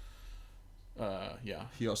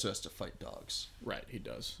 He also has to fight dogs. Right, he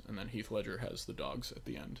does. And then Heath Ledger has the dogs at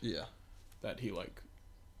the end. Yeah. That he like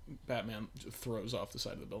Batman throws off the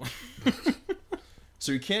side of the building.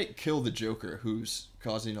 So he can't kill the Joker who's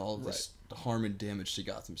causing all of this harm and damage to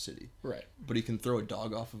Gotham City. Right. But he can throw a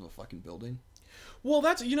dog off of a fucking building. Well,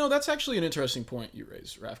 that's actually an interesting point you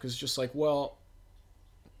raised, Raph, because it's just like, well,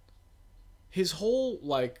 his whole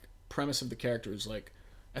like premise of the character is like,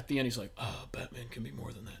 at the end he's like, oh, Batman can be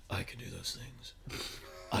more than that. I can do those things.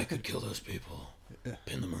 I could kill those people.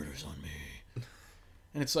 Pin the murders on me.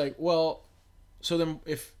 And it's like, well, so then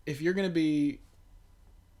if you're gonna be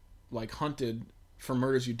like hunted for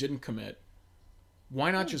murders you didn't commit,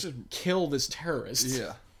 why not just kill this terrorist?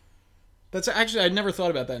 Yeah. That's actually, I'd never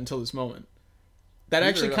thought about that until this moment. That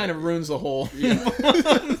actually kind of ruins the whole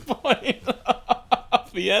point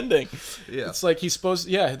of the ending. Yeah. It's like he's supposed,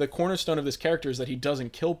 the cornerstone of this character is that he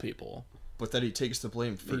doesn't kill people. But then he takes the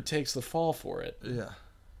blame for He takes the fall for it. Yeah.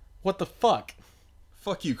 What the fuck?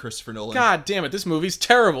 Fuck you, Christopher Nolan. God damn it, this movie's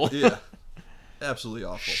terrible. Yeah. Absolutely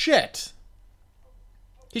awful. Shit.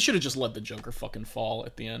 He should have just let the Joker fucking fall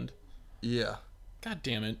at the end. Yeah. God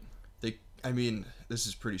damn it. I mean, this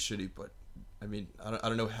is pretty shitty, but I mean, I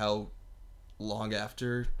don't know how long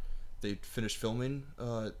after they finished filming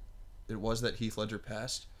it was that Heath Ledger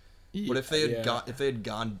passed. But if they had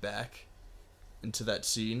gone back into that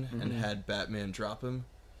scene and had Batman drop him,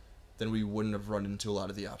 then we wouldn't have run into a lot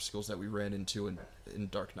of the obstacles that we ran into in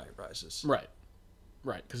Dark Knight Rises. Right.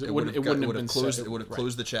 Because it would have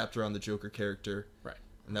closed the chapter on the Joker character. Right.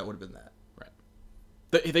 And that would have been that.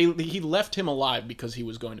 He left him alive because he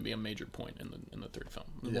was going to be a major point in the third film.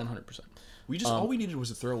 100%. We just all we needed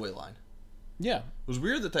was a throwaway line. Yeah. It was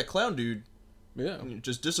weird that clown dude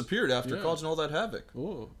just disappeared after causing all that havoc.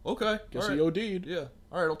 Oh. Okay. Guess he OD'd. Yeah.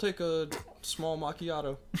 All right, I'll take a small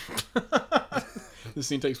macchiato. This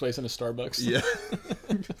scene takes place in a Starbucks. Yeah.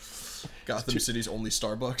 Gotham City's only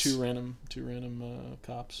Starbucks. Two random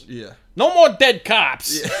cops. Yeah. No more dead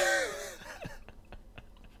cops. Yeah.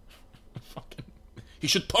 He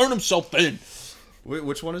should turn himself in. Wait,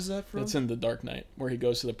 which one is that from? That's in The Dark Knight, where he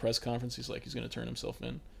goes to the press conference. He's like, he's going to turn himself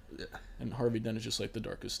in. Yeah. And Harvey Dent is just like, the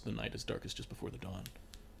night is darkest just before the dawn.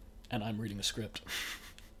 And I'm reading a script.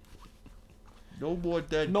 No more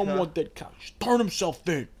dead cops. Turn himself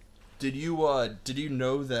in. Did you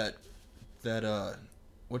know that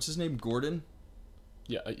what's his name, Gordon?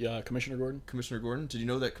 Yeah, Commissioner Gordon. Commissioner Gordon. Did you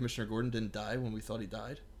know that Commissioner Gordon didn't die when we thought he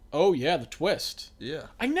died? Oh yeah, the twist. Yeah.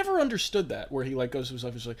 I never understood that, where he like goes to his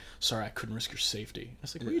wife and is like, sorry, I couldn't risk your safety. I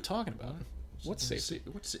was like, what are you talking about? What safety?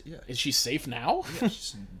 Yeah. Is she safe now?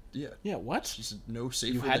 Yeah. Yeah, what? She's no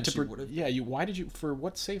safer You had than to she would have. Yeah, why did you, for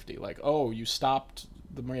what safety? Like, oh, you stopped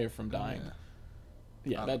the mayor from dying.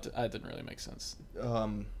 Yeah, that didn't really make sense.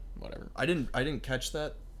 Whatever. I didn't catch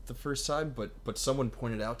that the first time, but someone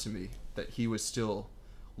pointed out to me that he was still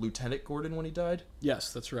Lieutenant Gordon when he died.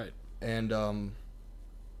 Yes, that's right. And I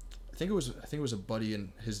think it was a buddy,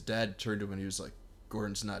 and his dad turned to him and he was like,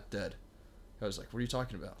 "Gordon's not dead." I was like, "What are you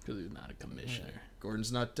talking about?" Because he's not a commissioner. Yeah.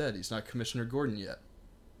 Gordon's not dead. He's not Commissioner Gordon yet.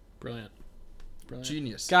 Brilliant.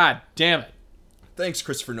 Genius. God damn it. Thanks,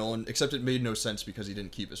 Christopher Nolan. Except it made no sense because he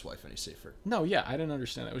didn't keep his wife any safer. No, yeah, I didn't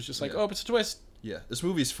understand that. It was just like, Yeah. oh, it's a twist. Yeah, this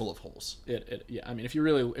movie's full of holes. Yeah, I mean, if you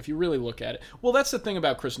really look at it, well, that's the thing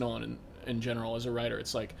about Chris Nolan in general as a writer.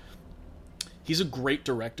 It's like he's a great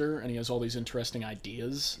director and he has all these interesting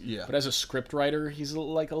ideas. Yeah. But as a script writer, he's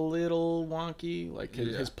like a little wonky. Like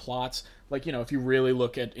his plots, like, you know, if you really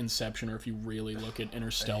look at Inception or if you really look at I hate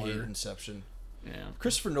Interstellar, Inception. yeah,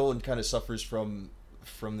 Christopher Nolan kind of suffers from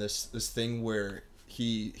this thing where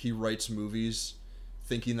he writes movies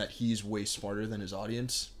thinking that he's way smarter than his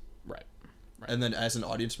audience. right. And then as an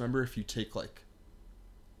audience member, if you take like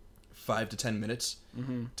 5 to 10 minutes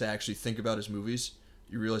to actually think about his movies,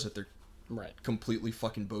 you realize that they're Right. completely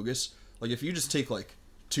fucking bogus. Like if you just take like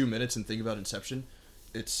 2 minutes and think about Inception,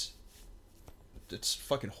 it's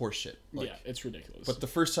fucking horseshit. Like, Yeah, it's ridiculous. but the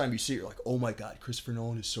first time you see it, you're like, oh my god, Christopher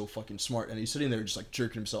Nolan is so fucking smart. And he's sitting there just like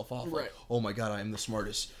jerking himself off. Like, Right. oh my god, I am the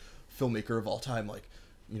smartest filmmaker of all time. Like,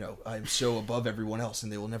 you know, I am so above everyone else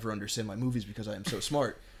and they will never understand my movies because I am so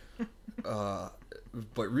smart.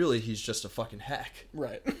 But really, he's just a fucking hack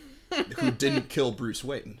right. who didn't kill Bruce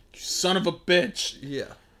Wayne. Son of a bitch.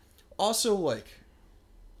 Yeah. Also, like,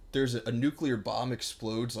 there's a nuclear bomb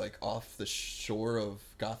explodes, like, off the shore of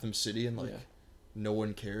Gotham City, and, like, Yeah. no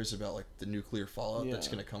one cares about, like, the nuclear fallout that's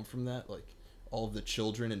Yeah. going to come from that. Like, all of the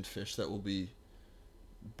children and fish that will be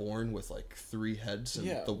born with, like, 3 heads, and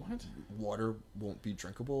Yeah, the what? water won't be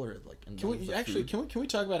drinkable, or, like, and Can none of we the actually food. can we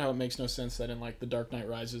talk about how it makes no sense that in like The Dark Knight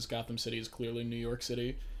Rises, Gotham City is clearly New York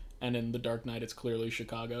City, and in The Dark Knight it's clearly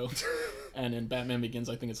Chicago, and in Batman Begins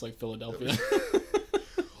I think it's like Philadelphia.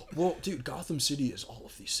 Well, dude, Gotham City is all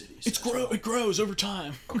of these cities. as well. It grows over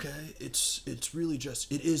time. Okay, it's really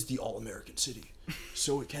just, it is the all-American city.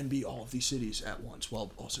 So it can be all of these cities at once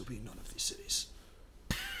while also being none of these cities.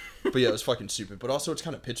 But yeah, it was fucking stupid. But also it's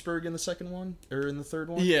kind of Pittsburgh in the second one, or in the third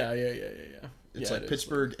one. Yeah. It's Yeah, like it is.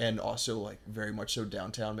 Pittsburgh and also like very much so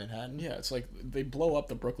downtown Manhattan. Yeah, it's like they blow up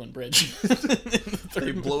the Brooklyn Bridge.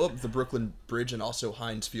 They blow up the Brooklyn Bridge and also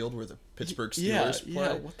Heinz Field where the Pittsburgh Steelers play.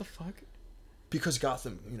 Yeah, what the fuck? Because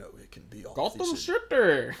Gotham, you know, it can be all of Gotham these cities.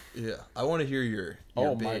 City. Yeah, I want to hear your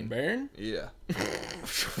Oh, Bane. my Bane? Yeah.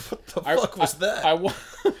 What the fuck was that?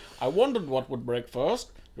 I wondered what would break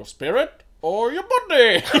first, your spirit or your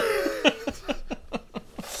body.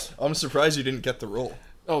 I'm surprised you didn't get the role.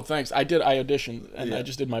 Oh, thanks. I auditioned, and Yeah. I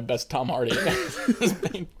just did my best Tom Hardy.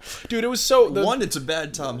 Dude, it was so... One, it's a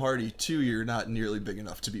bad Tom Hardy. 2, you're not nearly big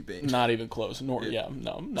enough to be Bane. Not even close. Not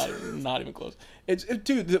even close.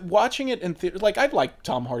 Dude, watching it in theater... Like, I like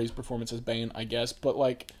Tom Hardy's performance as Bane, I guess, but,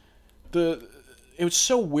 like, it was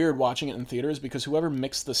so weird watching it in theaters because whoever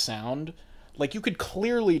mixed the sound... Like, you could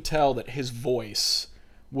clearly tell that his voice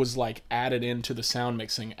was, like, added into the sound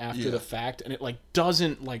mixing after Yeah. the fact, and it, like,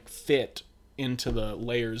 doesn't, like, fit into the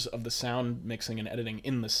layers of the sound mixing and editing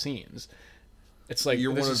in the scenes. It's like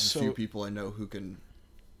You're this one of is the so... few people I know who can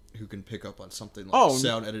pick up on something like Oh,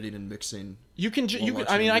 sound editing and mixing. You can. You could. watching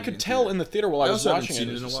I mean, a I movie could in tell theater. in the theater while I I was also haven't watching seen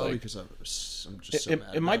it. it in a It's while like, because I'm just so mad.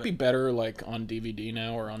 it might about be better like on DVD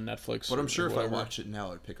now or on Netflix. But I'm sure if I whatever. watch it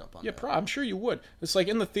now, I'd pick up on Yeah, that. I'm sure you would. It's like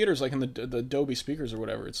in the theaters, like in the Dolby speakers or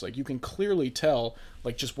whatever. It's like you can clearly tell,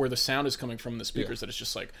 like just where the sound is coming from in the speakers. That it's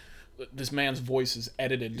just like this man's voice is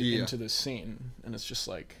edited into this scene, and it's just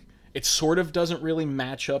like it sort of doesn't really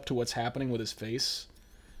match up to what's happening with his face.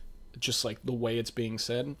 Just like the way it's being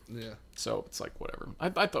said. Yeah. So it's like whatever.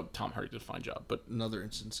 I thought Tom Hardy did a fine job, but Another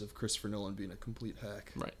instance of Christopher Nolan being a complete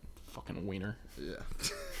hack. right, fucking wiener. Yeah.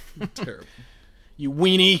 Terrible. You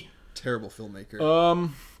weenie. Terrible filmmaker.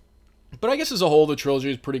 But I guess as a whole, the trilogy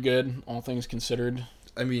is pretty good, all things considered.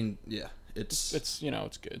 I mean, yeah. It's It's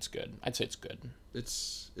it's good. It's good. I'd say it's good.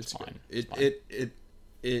 it's fine. good. It's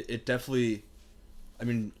It definitely. I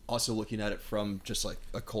mean, also looking at it from just like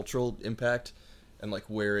a cultural impact, and like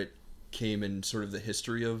where it came in sort of the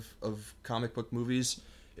history of comic book movies,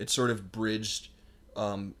 it sort of bridged,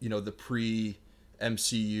 the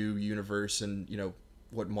pre-MCU universe and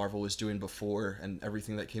what Marvel was doing before and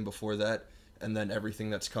everything that came before that, and then everything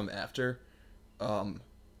that's come after, and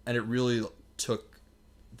it really took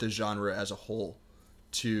the genre as a whole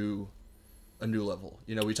to a new level.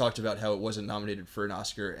 We talked about how it wasn't nominated for an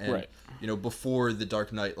Oscar, and Right. Before The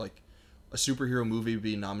Dark Knight, like a superhero movie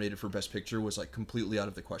being nominated for Best Picture was like completely out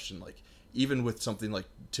of the question. Like even with something like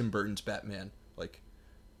Tim Burton's Batman, like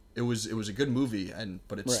it was a good movie,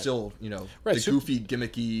 but it's Right. still Right, the goofy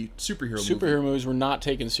gimmicky superhero movie. Superhero movies were not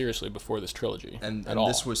taken seriously before this trilogy, And at all.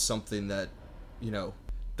 this was something that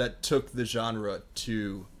that took the genre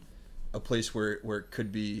to a place where it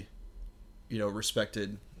could be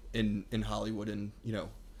respected in Hollywood and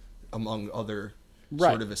among other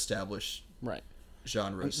Right. sort of established right.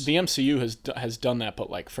 genres. The MCU has done that, but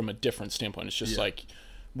like from a different standpoint. It's just Yeah. like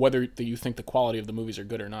whether you think the quality of the movies are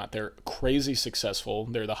good or not, they're crazy successful.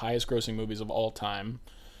 They're the highest grossing movies of all time.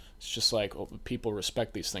 It's just like people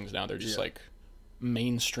respect these things now. They're just Yeah. like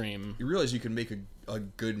mainstream. You realize you can make a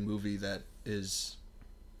good movie that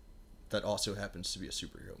also happens to be a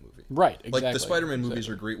superhero movie. Right, exactly. Like the Spider-Man movies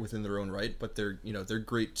are great within their own right, but they're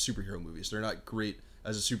great superhero movies. They're not great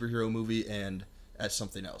as a superhero movie and as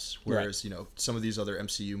something else. Whereas, some of these other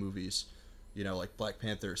MCU movies, like Black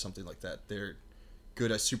Panther or something like that, they're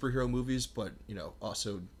good as superhero movies, but,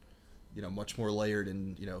 also, much more layered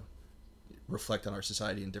and, reflect on our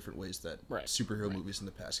society in different ways that superhero movies in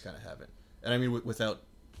the past kind of haven't. And I mean, without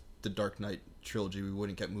the Dark Knight trilogy, we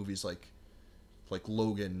wouldn't get movies like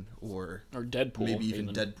Logan or Deadpool, maybe even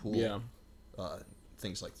Deadpool, yeah,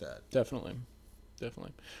 things like that. Definitely.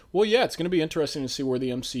 Well, yeah, it's going to be interesting to see where the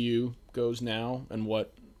MCU goes now and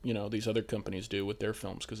what these other companies do with their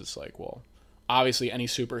films, because it's like, well, obviously any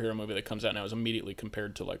superhero movie that comes out now is immediately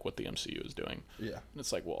compared to like what the MCU is doing. Yeah, and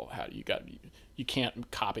it's like, well, you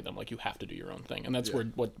can't copy them. Like you have to do your own thing, and that's where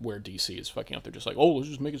DC is fucking up. They're just like, oh, let's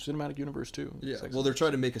just make a cinematic universe too. Yeah, like, well, they're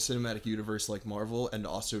trying to make a cinematic universe like Marvel, and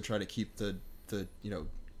also try to keep the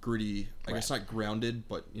gritty, I guess not grounded,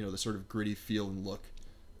 but the sort of gritty feel and look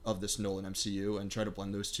of this Nolan MCU, and try to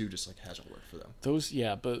blend those two just like hasn't worked for them.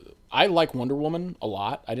 But I like Wonder Woman a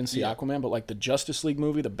lot. I didn't see Aquaman, but like the Justice League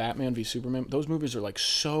movie, the Batman v Superman, those movies are like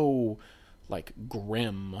so like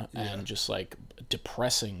grim and just like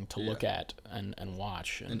depressing to look at and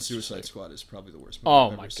watch. And Suicide Squad is probably the worst movie.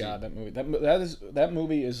 I've ever God, seen. that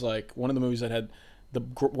movie is like one of the movies that had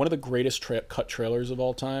one of the greatest cut trailers of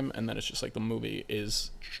all time, and then it's just like the movie is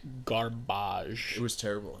garbage. It was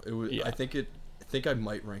terrible. It was. Yeah. I think I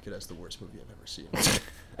might rank it as the worst movie I've ever seen.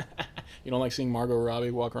 You don't like seeing Margot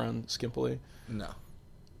Robbie walk around skimpily? No.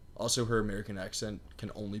 Also, her American accent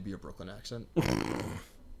can only be a Brooklyn accent.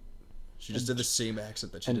 She just did the same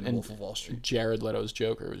accent that she did in Wolf of Wall Street. Jared Leto's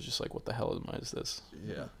Joker was just like, what the hell is this?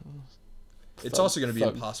 Yeah. It's also going to be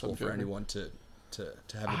impossible for anyone to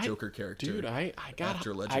have a Joker character. Dude, I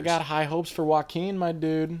got high hopes for Joaquin, my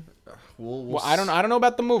dude. Well, I don't know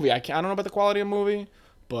about the movie. I don't know about the quality of the movie,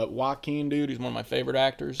 but Joaquin, dude, he's one of my favorite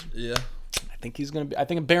actors. Yeah. I think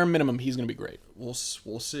at bare minimum he's gonna be great. We'll see.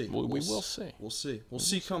 We will see. We'll see. We'll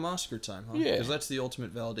see come Oscar time, huh? Yeah. Because that's the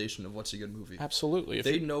ultimate validation of what's a good movie. Absolutely.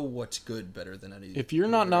 They know what's good better than any. If you're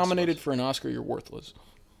not nominated for an Oscar, you're worthless.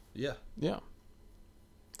 Yeah. Yeah.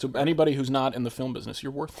 So anybody who's not in the film business,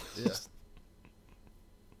 you're worthless. Yeah.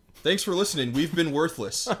 Thanks for listening. We've been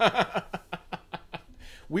worthless.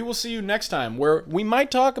 We will see you next time, where we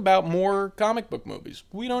might talk about more comic book movies.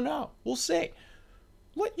 We don't know. We'll see.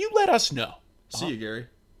 You let us know. See you, Gary.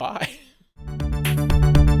 Bye.